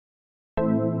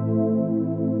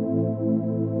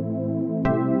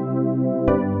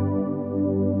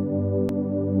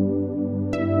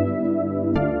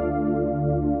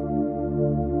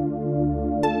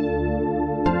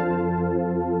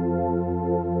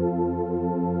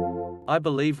I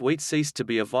believe wheat ceased to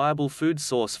be a viable food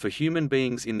source for human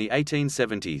beings in the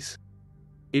 1870s.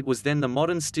 It was then the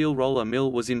modern steel roller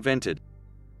mill was invented.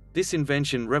 This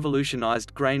invention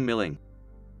revolutionized grain milling.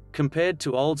 Compared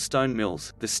to old stone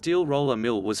mills, the steel roller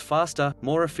mill was faster,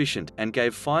 more efficient, and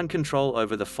gave fine control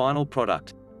over the final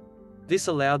product. This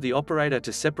allowed the operator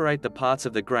to separate the parts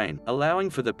of the grain, allowing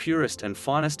for the purest and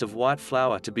finest of white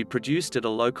flour to be produced at a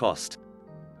low cost.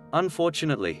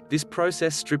 Unfortunately, this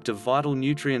process stripped of vital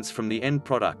nutrients from the end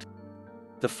product.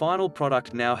 The final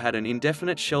product now had an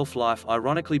indefinite shelf life.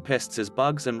 Ironically, pests as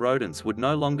bugs and rodents would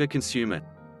no longer consume it.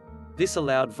 This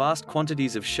allowed vast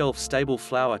quantities of shelf-stable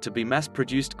flour to be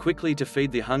mass-produced quickly to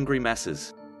feed the hungry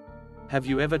masses. Have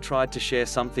you ever tried to share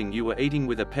something you were eating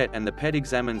with a pet and the pet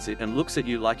examines it and looks at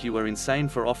you like you were insane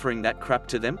for offering that crap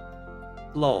to them?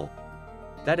 Lol.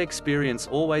 That experience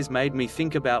always made me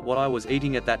think about what I was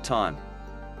eating at that time.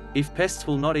 If pests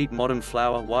will not eat modern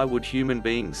flour, why would human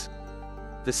beings?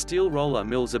 The steel roller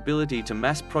mill's ability to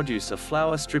mass produce a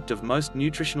flour stripped of most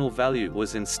nutritional value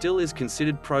was and still is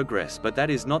considered progress, but that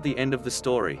is not the end of the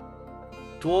story.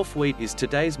 Dwarf wheat is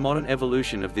today's modern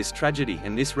evolution of this tragedy,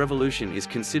 and this revolution is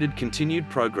considered continued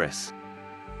progress.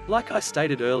 Like I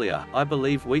stated earlier, I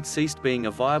believe wheat ceased being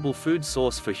a viable food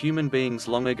source for human beings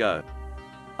long ago.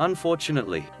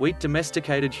 Unfortunately, wheat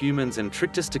domesticated humans and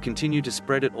tricked us to continue to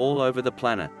spread it all over the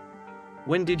planet.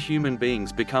 When did human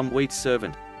beings become wheat's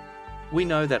servant? We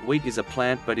know that wheat is a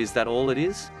plant, but is that all it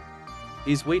is?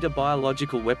 Is wheat a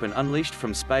biological weapon unleashed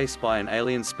from space by an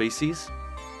alien species?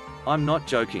 I'm not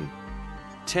joking.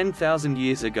 10,000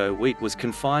 years ago, wheat was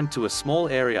confined to a small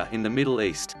area in the Middle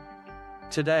East.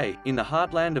 Today, in the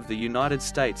heartland of the United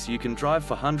States, you can drive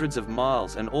for hundreds of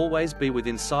miles and always be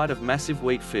within sight of massive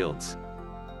wheat fields.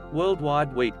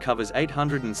 Worldwide, wheat covers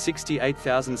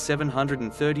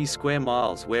 868,730 square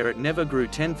miles, where it never grew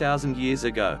 10,000 years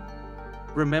ago.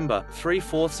 Remember,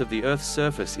 3/4 of the Earth's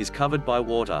surface is covered by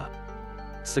water.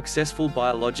 Successful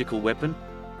biological weapon?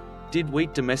 Did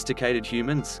wheat domesticated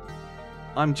humans?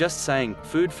 I'm just saying,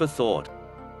 food for thought.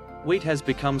 Wheat has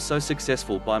become so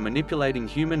successful by manipulating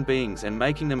human beings and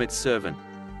making them its servant.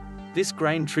 This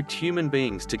grain tricked human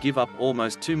beings to give up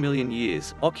almost 2 million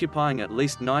years, occupying at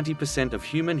least 90% of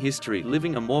human history,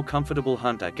 living a more comfortable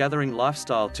hunter-gathering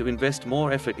lifestyle to invest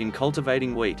more effort in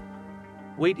cultivating wheat.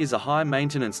 Wheat is a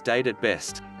high-maintenance date at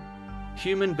best.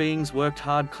 Human beings worked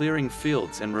hard clearing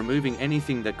fields and removing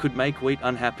anything that could make wheat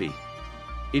unhappy.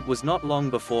 It was not long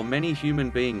before many human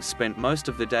beings spent most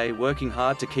of the day working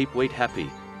hard to keep wheat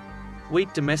happy.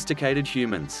 Wheat domesticated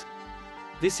humans.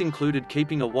 This included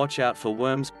keeping a watch out for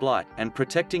worms, blight, and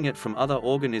protecting it from other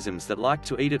organisms that like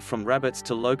to eat it, from rabbits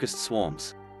to locust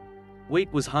swarms.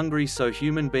 Wheat was hungry, so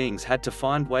human beings had to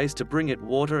find ways to bring it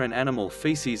water and animal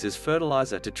feces as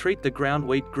fertilizer to treat the ground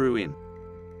wheat grew in.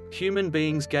 Human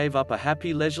beings gave up a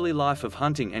happy, leisurely life of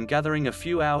hunting and gathering a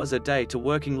few hours a day to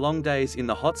working long days in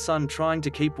the hot sun trying to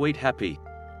keep wheat happy.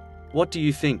 What do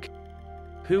you think?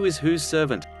 Who is whose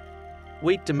servant?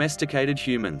 Wheat domesticated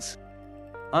humans.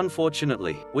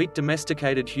 Unfortunately, wheat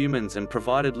domesticated humans and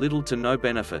provided little to no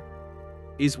benefit.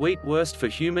 Is wheat worse for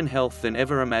human health than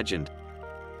ever imagined?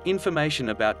 Information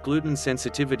about gluten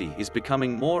sensitivity is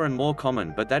becoming more and more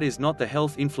common, but that is not the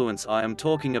health influence I am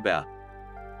talking about.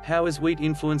 How is wheat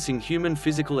influencing human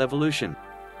physical evolution?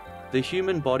 The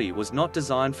human body was not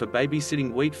designed for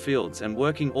babysitting wheat fields and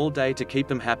working all day to keep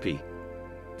them happy.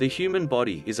 The human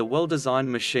body is a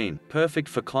well-designed machine, perfect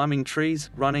for climbing trees,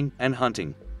 running, and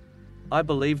hunting. I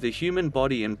believe the human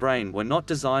body and brain were not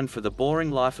designed for the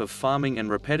boring life of farming and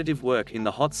repetitive work in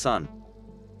the hot sun.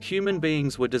 Human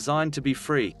beings were designed to be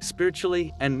free,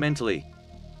 spiritually and mentally.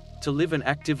 To live an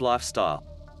active lifestyle.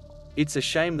 It's a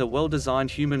shame the well-designed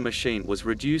human machine was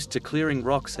reduced to clearing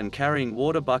rocks and carrying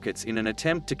water buckets in an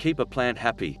attempt to keep a plant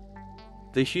happy.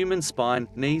 The human spine,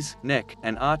 knees, neck,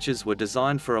 and arches were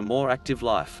designed for a more active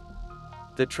life.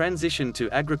 The transition to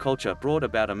agriculture brought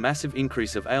about a massive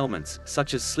increase of ailments,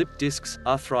 such as slipped discs,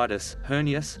 arthritis,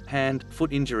 hernias, hand,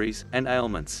 foot injuries, and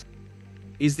ailments.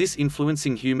 Is this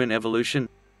influencing human evolution?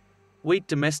 Wheat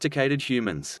domesticated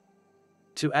humans.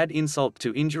 To add insult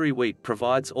to injury, wheat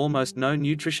provides almost no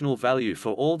nutritional value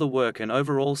for all the work and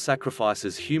overall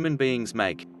sacrifices human beings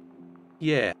make.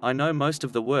 Yeah, I know most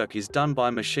of the work is done by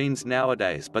machines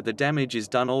nowadays, but the damage is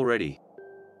done already.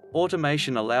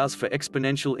 Automation allows for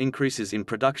exponential increases in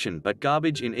production, but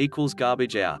garbage in equals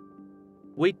garbage out.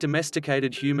 Wheat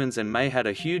domesticated humans and may had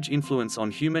a huge influence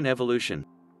on human evolution.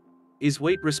 Is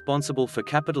wheat responsible for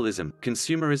capitalism,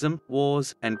 consumerism,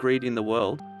 wars, and greed in the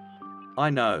world? I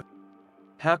know.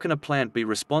 How can a plant be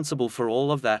responsible for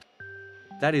all of that?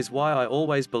 That is why I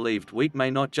always believed wheat may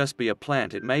not just be a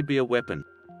plant, it may be a weapon.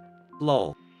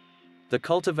 Lol. The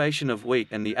cultivation of wheat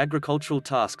and the agricultural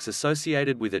tasks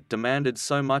associated with it demanded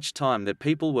so much time that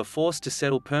people were forced to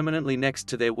settle permanently next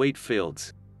to their wheat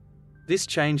fields. This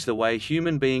changed the way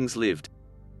human beings lived.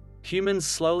 Humans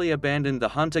slowly abandoned the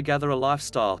hunter-gatherer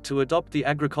lifestyle to adopt the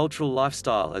agricultural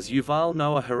lifestyle, as Yuval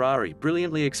Noah Harari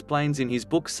brilliantly explains in his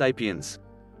book Sapiens.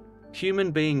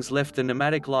 Human beings left the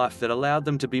nomadic life that allowed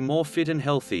them to be more fit and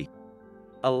healthy.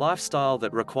 A lifestyle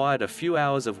that required a few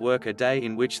hours of work a day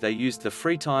in which they used the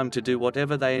free time to do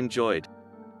whatever they enjoyed.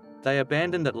 They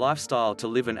abandoned that lifestyle to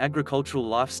live an agricultural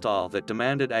lifestyle that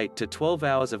demanded 8 to 12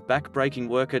 hours of back-breaking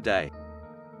work a day.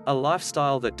 A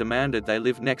lifestyle that demanded they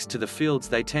live next to the fields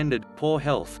they tended, poor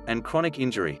health, and chronic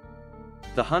injury.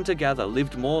 The hunter-gatherer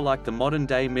lived more like the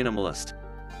modern-day minimalist.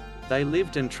 They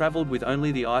lived and traveled with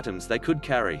only the items they could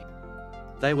carry.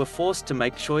 They were forced to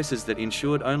make choices that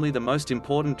ensured only the most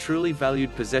important truly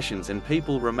valued possessions and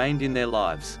people remained in their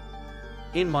lives.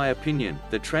 In my opinion,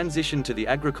 the transition to the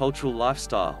agricultural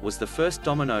lifestyle was the first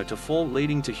domino to fall,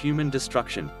 leading to human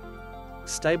destruction.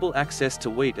 Stable access to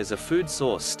wheat as a food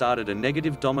source started a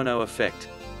negative domino effect.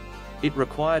 It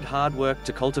required hard work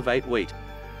to cultivate wheat.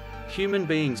 Human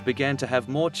beings began to have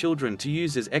more children to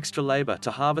use as extra labor to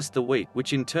harvest the wheat,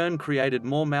 which in turn created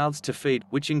more mouths to feed,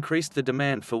 which increased the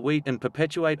demand for wheat and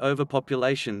perpetuate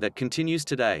overpopulation that continues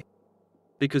today.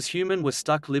 Because humans were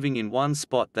stuck living in one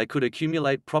spot, they could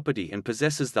accumulate property and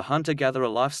possesses the hunter-gatherer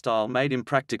lifestyle made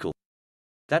impractical.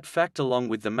 That fact, along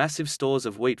with the massive stores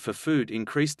of wheat for food,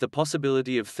 increased the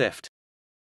possibility of theft.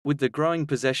 With the growing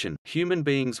possession, human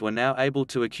beings were now able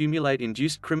to accumulate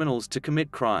induced criminals to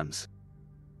commit crimes.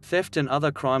 Theft and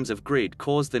other crimes of greed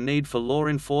caused the need for law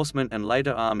enforcement and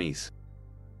later armies.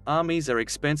 Armies are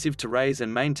expensive to raise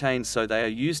and maintain, so they are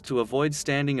used to avoid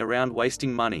standing around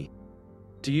wasting money.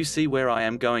 Do you see where I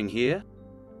am going here?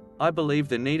 I believe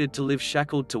the needed to live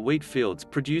shackled to wheat fields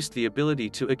produced the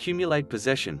ability to accumulate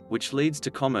possession, which leads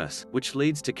to commerce, which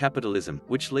leads to capitalism,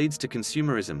 which leads to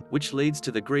consumerism, which leads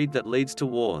to the greed that leads to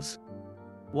wars.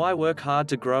 Why work hard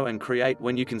to grow and create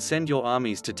when you can send your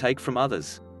armies to take from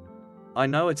others? I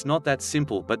know it's not that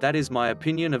simple, but that is my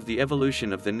opinion of the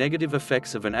evolution of the negative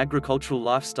effects of an agricultural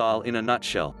lifestyle in a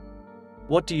nutshell.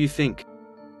 What do you think?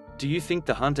 Do you think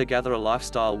the hunter-gatherer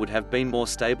lifestyle would have been more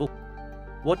stable?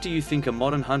 What do you think a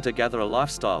modern hunter-gatherer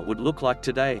lifestyle would look like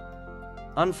today?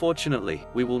 Unfortunately,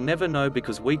 we will never know,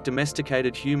 because wheat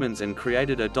domesticated humans and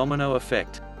created a domino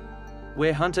effect.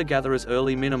 We're hunter-gatherers,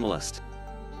 early minimalist.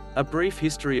 A brief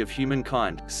history of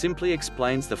humankind simply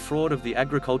explains the fraud of the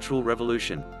agricultural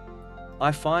revolution.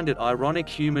 I find it ironic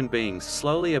human beings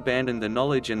slowly abandon the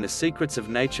knowledge and the secrets of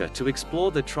nature to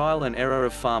explore the trial and error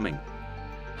of farming.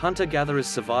 Hunter-gatherers'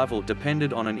 survival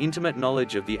depended on an intimate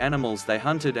knowledge of the animals they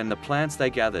hunted and the plants they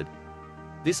gathered.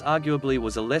 This arguably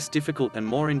was a less difficult and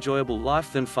more enjoyable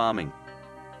life than farming.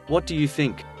 What do you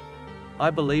think?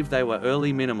 I believe they were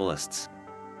early minimalists.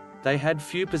 They had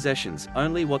few possessions,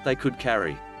 only what they could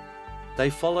carry.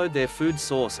 They followed their food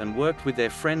source and worked with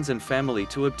their friends and family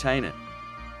to obtain it.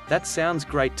 That sounds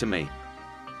great to me.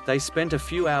 They spent a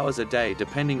few hours a day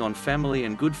depending on family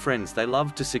and good friends they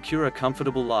loved to secure a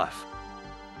comfortable life.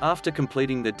 After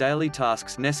completing the daily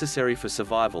tasks necessary for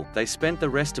survival, they spent the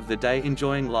rest of the day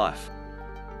enjoying life.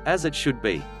 As it should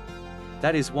be.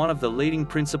 That is one of the leading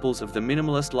principles of the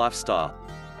minimalist lifestyle.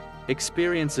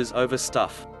 Experiences over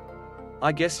stuff.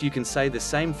 I guess you can say the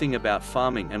same thing about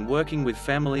farming and working with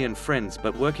family and friends,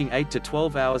 but working 8 to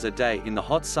 12 hours a day in the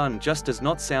hot sun just does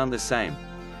not sound the same.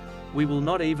 We will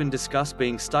not even discuss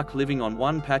being stuck living on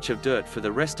one patch of dirt for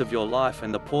the rest of your life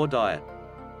and the poor diet.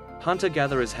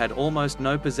 Hunter-gatherers had almost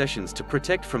no possessions to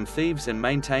protect from thieves and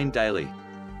maintain daily.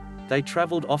 They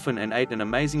traveled often and ate an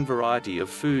amazing variety of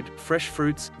food, fresh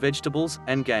fruits, vegetables,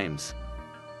 and games.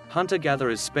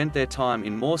 Hunter-gatherers spent their time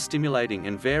in more stimulating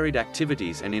and varied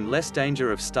activities and in less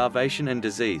danger of starvation and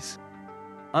disease.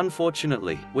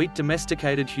 Unfortunately, wheat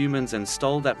domesticated humans and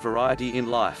stole that variety in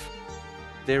life.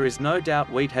 There is no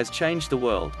doubt wheat has changed the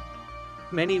world.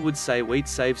 Many would say wheat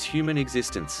saves human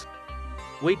existence.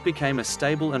 Wheat became a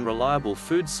stable and reliable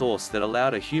food source that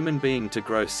allowed a human being to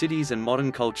grow cities and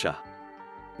modern culture.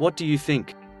 What do you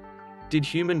think? Did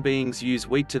human beings use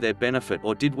wheat to their benefit,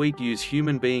 or did wheat use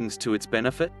human beings to its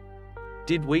benefit?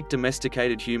 Did wheat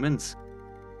domesticated humans?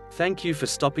 Thank you for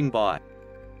stopping by.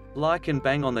 Like and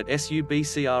bang on that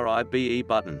subscribe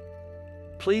button.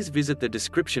 Please visit the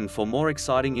description for more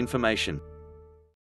exciting information.